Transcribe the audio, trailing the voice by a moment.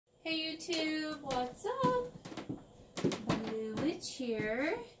Hey YouTube, what's up? Blue Witch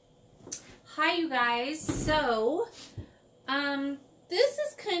here. Hi you guys. So, this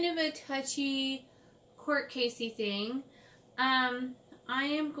is kind of a touchy court casey thing. I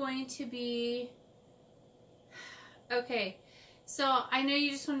am going to be, okay, so I know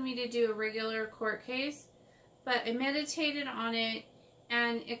you just wanted me to do a regular court case, but I meditated on it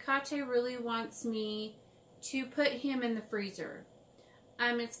and E.K T.K really wants me to put him in the freezer.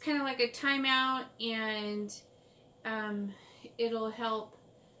 It's kind of like a timeout, and it'll help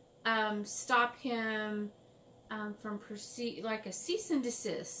stop him from like a cease and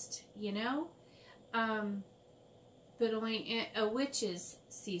desist, you know? But only a witch's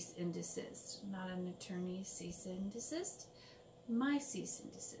cease and desist, not an attorney's cease and desist. My cease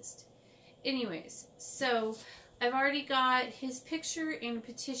and desist. Anyways, so I've already got his picture and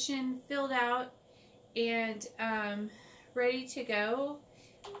petition filled out and ready to go.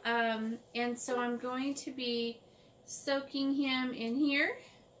 And so I'm going to be soaking him in here,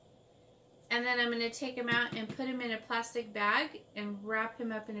 and then I'm going to take him out and put him in a plastic bag and wrap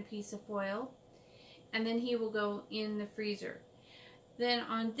him up in a piece of foil, and then he will go in the freezer. Then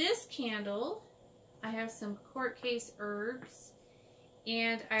on this candle I have some court case herbs,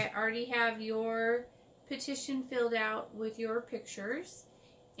 and I already have your petition filled out with your pictures,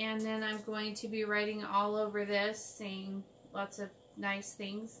 and then I'm going to be writing all over this saying lots of nice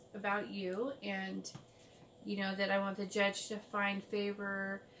things about you, and you know that I want the judge to find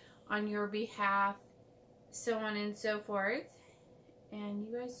favor on your behalf, so on and so forth. And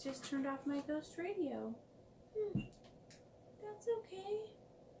you guys just turned off my ghost radio. That's okay.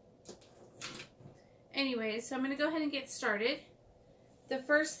 Anyways, so I'm going to go ahead and get started. The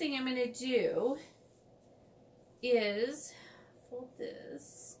first thing I'm going to do is fold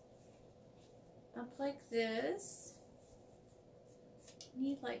this up like this.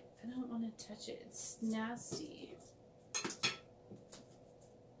 Need, like, I don't want to touch it, it's nasty.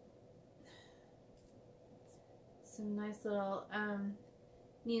 Some nice little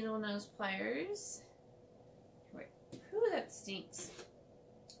needle nose pliers. Wait, ooh, that stinks.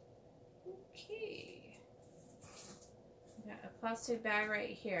 Okay, got a plastic bag right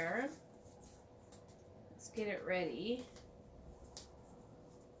here. Let's get it ready.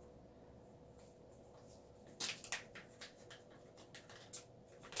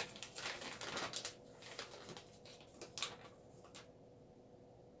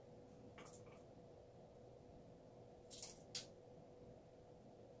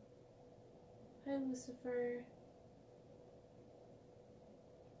 Hi, Lucifer.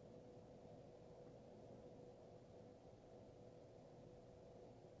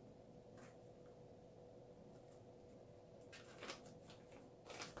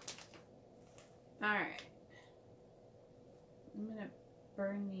 Alright. I'm going to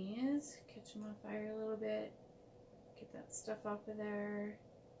burn these, catch them on fire a little bit, get that stuff off of there.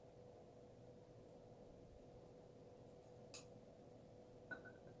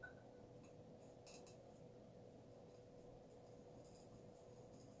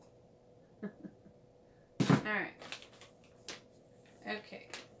 Alright. Okay.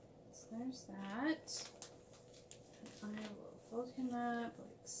 So there's that. I will fold him up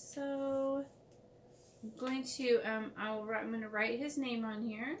like so. I'm going to, I'm going to write his name on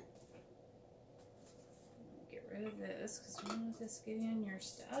here. Get rid of this because we don't want this getting on your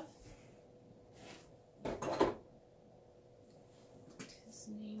stuff. His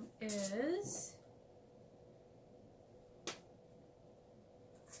name is...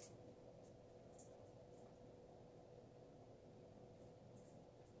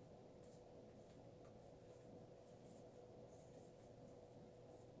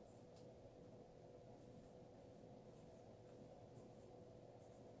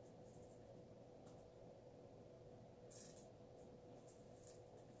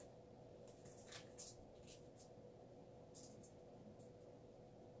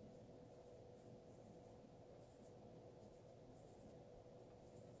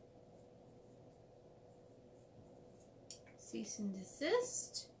 cease and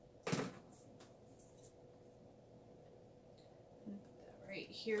desist. Put that right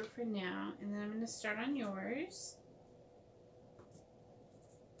here for now, and then I'm going to start on yours.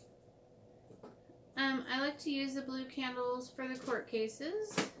 I like to use the blue candles for the court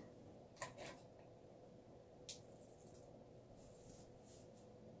cases.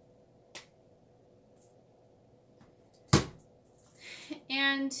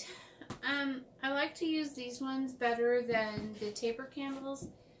 And I like to use these ones better than the taper candles.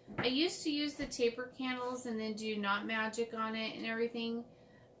 I used to use the taper candles and then do not magic on it and everything,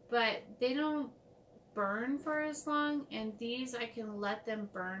 but they don't burn for as long, and these I can let them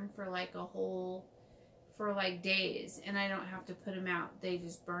burn for like a whole, for like days, and I don't have to put them out. They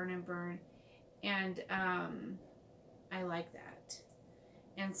just burn and burn, and I like that.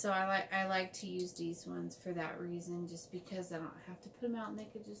 And so I like to use these ones for that reason, just because I don't have to put them out, and they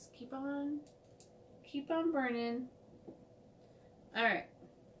could just keep on burning. All right.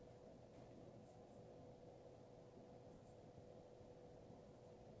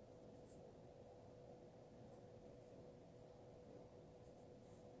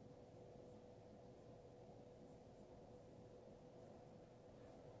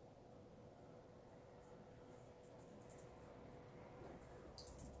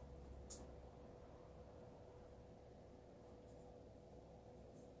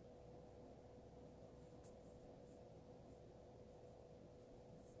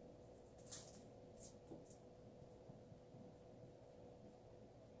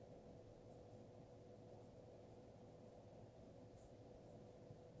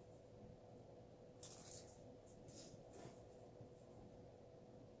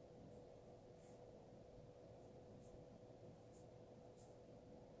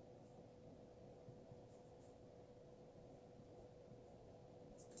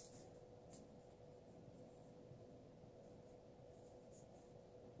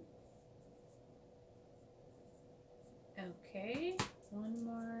 Okay, one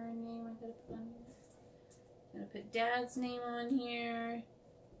more name I gotta put on here. I'm gonna put Dad's name on here.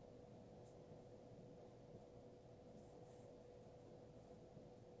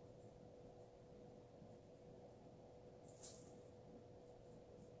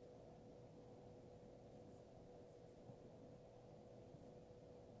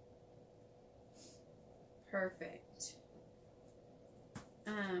 Perfect.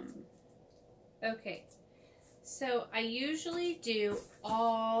 Okay. So I usually do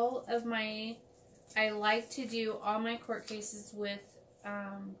all of my, I like to do all my court cases with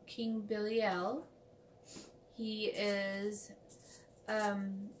King Belial. He is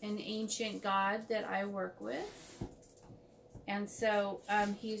an ancient god that I work with. And so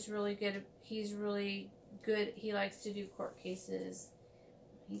he's really good. He's really good. He likes to do court cases.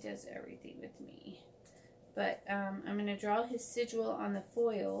 He does everything with me. But I'm going to draw his sigil on the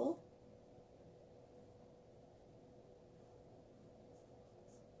foil.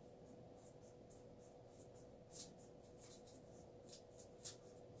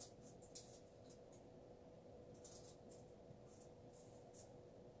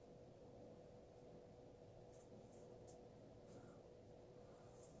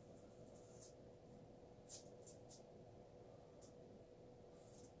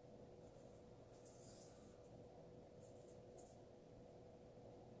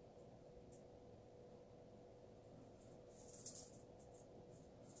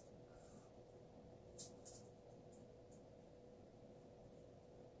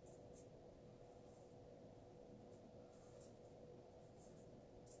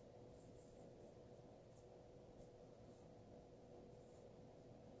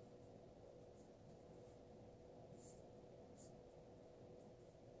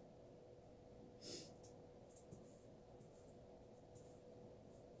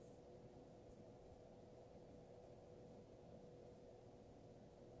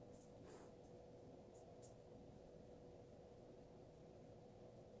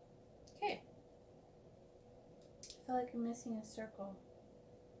 Okay. I feel like I'm missing a circle.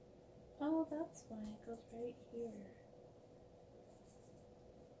 Oh, that's why it goes right here.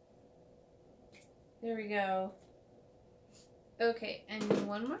 There we go. Okay, and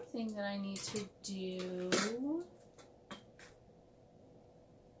one more thing that I need to do.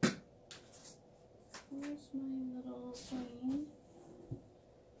 Where's my little thing?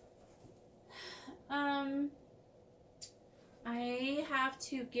 I have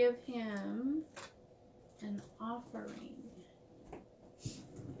to give him an offering.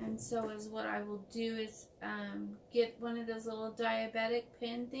 And so is what I will do is get one of those little diabetic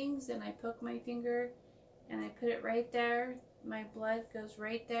pin things, and I poke my finger and I put it right there. My blood goes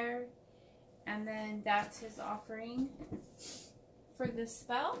right there, and then that's his offering for the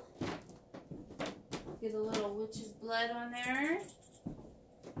spell. Get a little witch's blood on there.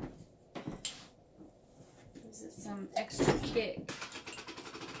 Gives it some extra kick.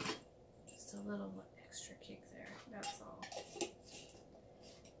 Just a little extra kick there, that's all.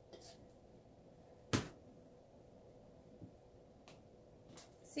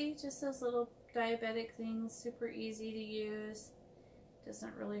 See, just those little diabetic things, super easy to use.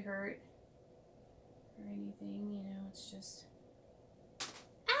 Doesn't really hurt or anything, you know, it's just,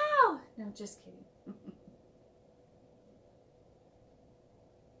 ow! No, just kidding.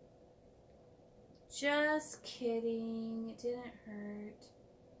 Just kidding. It didn't hurt.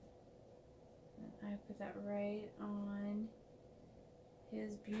 I put that right on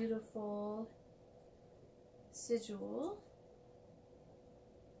his beautiful sigil.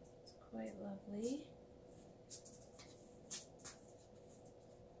 It's quite lovely.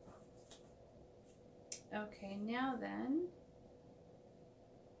 Okay, now then,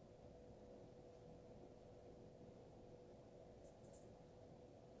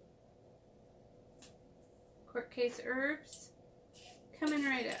 court case herbs coming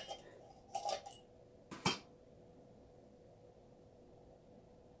right up.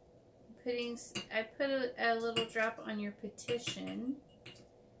 I put a little drop on your petition,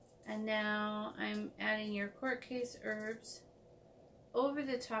 and now I'm adding your court case herbs over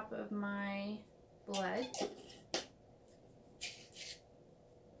the top of my blood.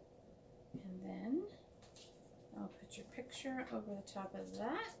 And then I'll put your picture over the top of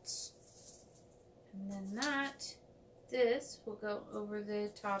that. And then this will go over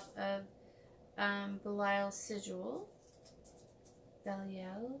the top of Belial's sigil.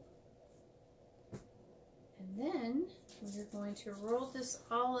 Belial. And then we're going to roll this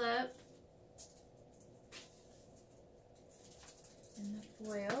all up in the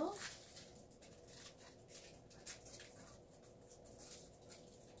foil.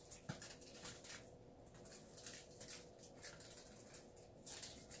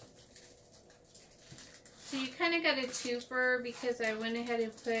 So you kind of got a twofer because I went ahead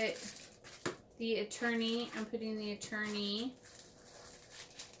and put the attorney. I'm putting the attorney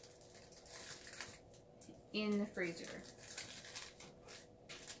in the freezer.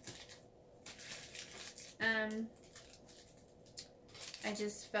 I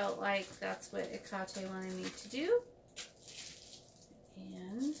just felt like that's what E.K T.K wanted me to do,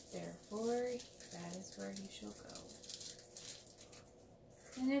 and therefore that is where you shall go.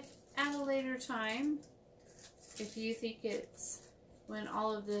 And if at a later time, if you think it's when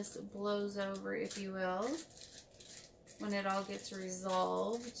all of this blows over, if you will, when it all gets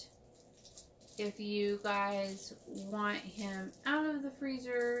resolved, if you guys want him out of the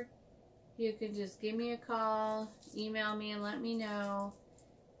freezer, you can just give me a call, email me, and let me know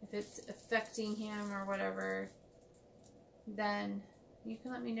if it's affecting him or whatever. Then you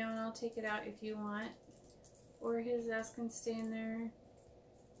can let me know and I'll take it out if you want. Or his ass can stay in there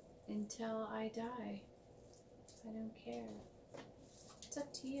until I die. I don't care. It's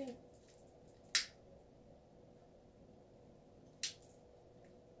up to you.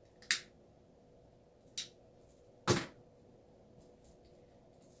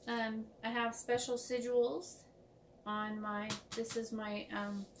 I have special sigils on my, this is my,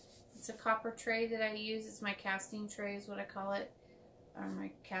 it's a copper tray that I use. It's my casting tray is what I call it, or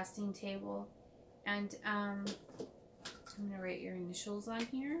my casting table. And I'm going to write your initials on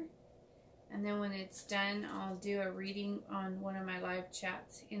here. And then when it's done, I'll do a reading on one of my live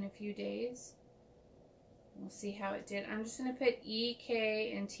chats in a few days. We'll see how it did. I'm just going to put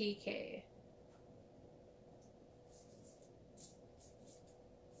E.K and T.K.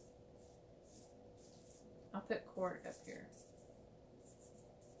 I'll put court up here.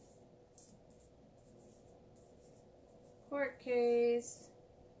 Court case.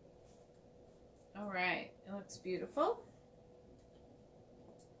 Alright, it looks beautiful.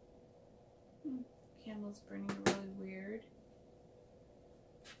 Candle's burning really weird.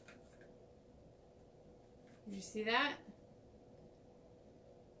 Did you see that?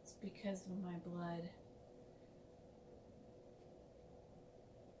 It's because of my blood.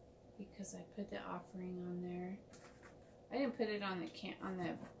 Because I put the offering on there. I didn't put it on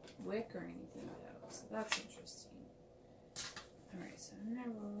the wick or anything though, so that's interesting. Alright, so I'm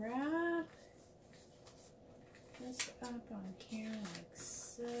gonna wrap this up on here like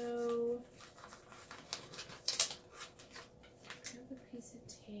so. Grab a piece of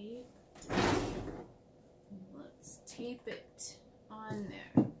tape. Let's tape it on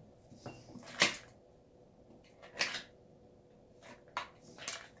there.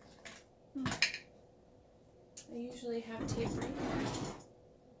 I usually have tape right here.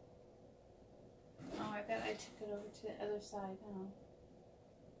 Oh, I bet I took it over to the other side, huh?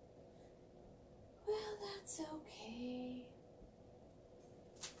 Well, that's okay.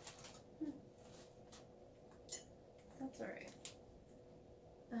 That's alright.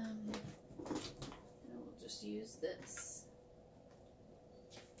 And we'll just use this.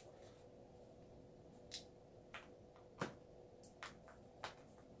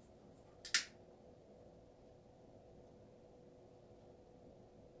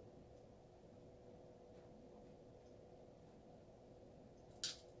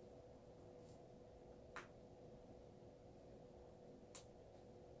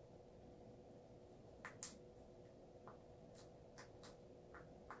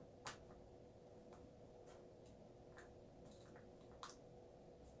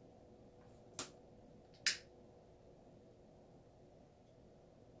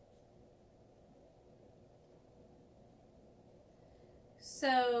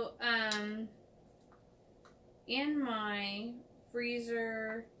 So, in my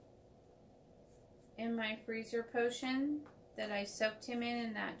freezer potion that I soaked him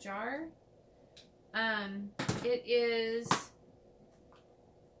in that jar,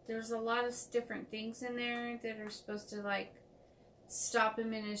 there's a lot of different things in there that are supposed to like stop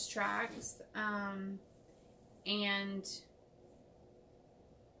him in his tracks, and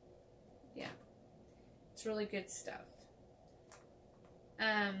yeah, it's really good stuff.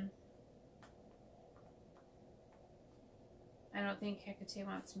 I don't think Hecate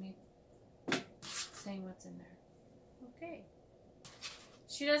wants me saying what's in there. Okay.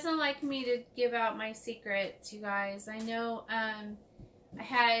 She doesn't like me to give out my secrets, you guys. I know I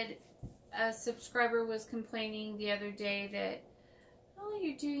had a subscriber was complaining the other day that, oh,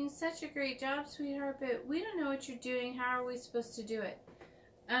 you're doing such a great job, sweetheart, but we don't know what you're doing. How are we supposed to do it?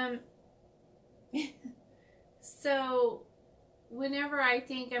 So whenever I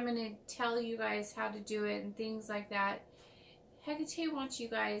think I'm going to tell you guys how to do it and things like that, Hecate wants you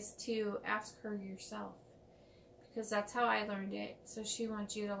guys to ask her yourself, because that's how I learned it. So she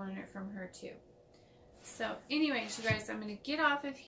wants you to learn it from her too. So anyways, you guys, I'm going to get off of